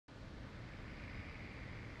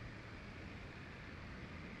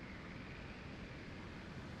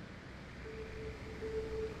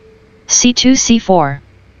c2 c4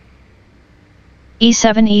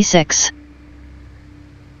 e7 e6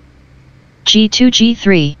 g2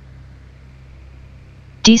 g3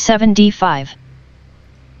 d7 d5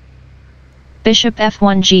 bishop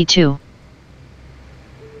f1 g2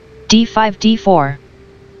 d5 d4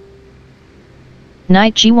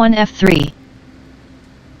 knight g1 f3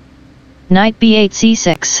 knight b8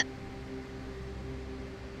 c6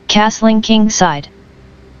 castling king side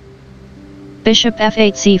bishop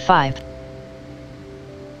f8 c5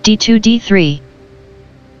 d2 d3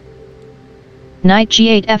 knight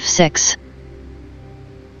g8 f6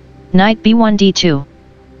 knight b1 d2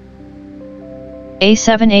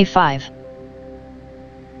 a7 a5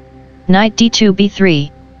 knight d2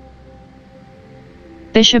 b3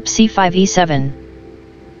 bishop c5 e7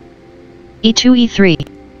 e2 e3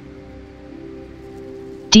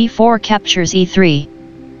 d4 captures e3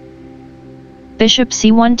 bishop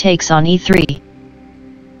c1 takes on e3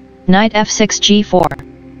 knight f6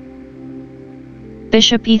 g4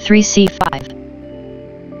 bishop e3 c5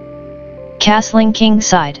 castling king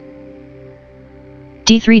side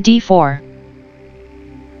d3 d4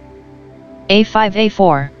 a5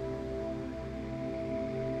 a4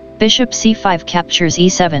 bishop c5 captures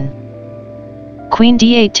e7 queen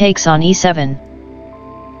d8 takes on e7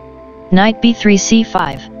 knight b3 c5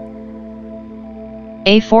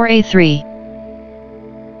 a4 a3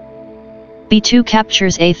 b2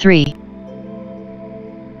 captures a3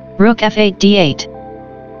 rook f8 d8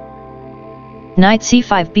 knight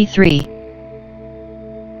c5 b3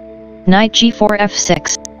 knight g4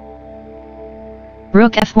 f6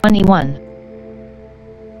 rook f1 e1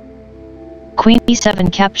 queen e7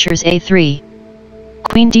 captures a3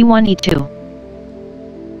 queen d1 e2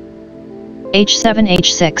 h7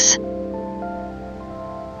 h6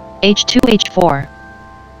 h2 h4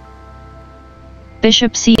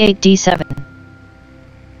 bishop c8 d7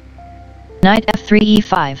 knight f3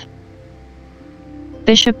 e5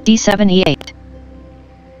 bishop d7 e8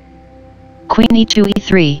 queen e2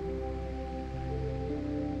 e3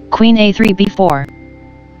 queen a3 b4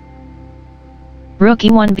 rook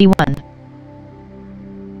e1 b1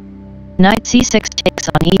 knight c6 takes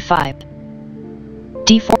on e5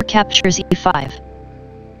 d4 captures e5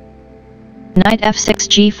 knight f6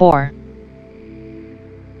 g4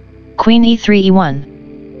 queen e3 e1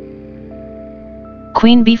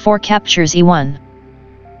 queen b4 captures e1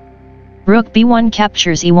 rook b1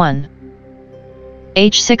 captures e1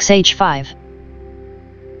 h6 h5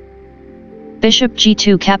 bishop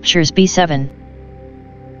g2 captures b7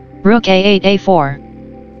 rook a8 a4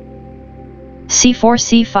 c4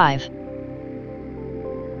 c5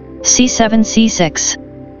 c7 c6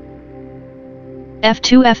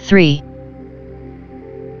 f2 f3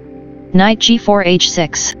 knight g4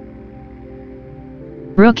 h6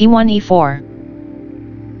 rook e1 e4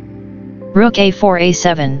 rook a4 a7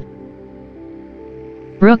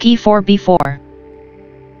 rook e4 b4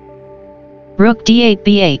 rook d8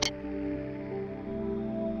 b8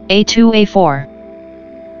 a2 a4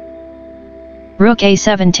 rook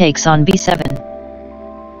a7 takes on b7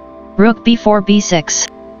 rook b4 b6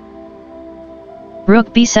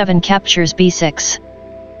 rook b7 captures b6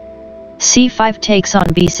 c5 takes on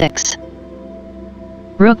b6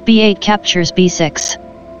 rook b8 captures b6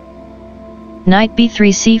 knight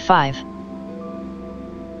b3 c5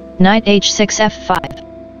 knight h6 f5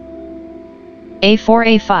 a4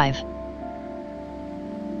 a5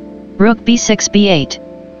 rook b6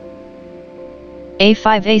 b8 a5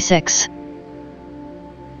 a6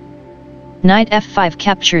 knight f5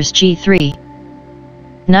 captures g3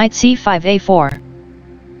 knight c5 a4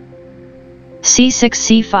 c6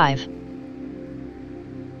 c5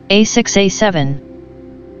 a6 a7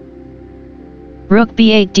 rook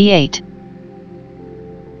b8 d8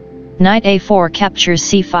 knight a4 captures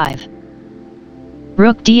c5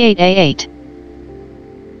 rook d8 a8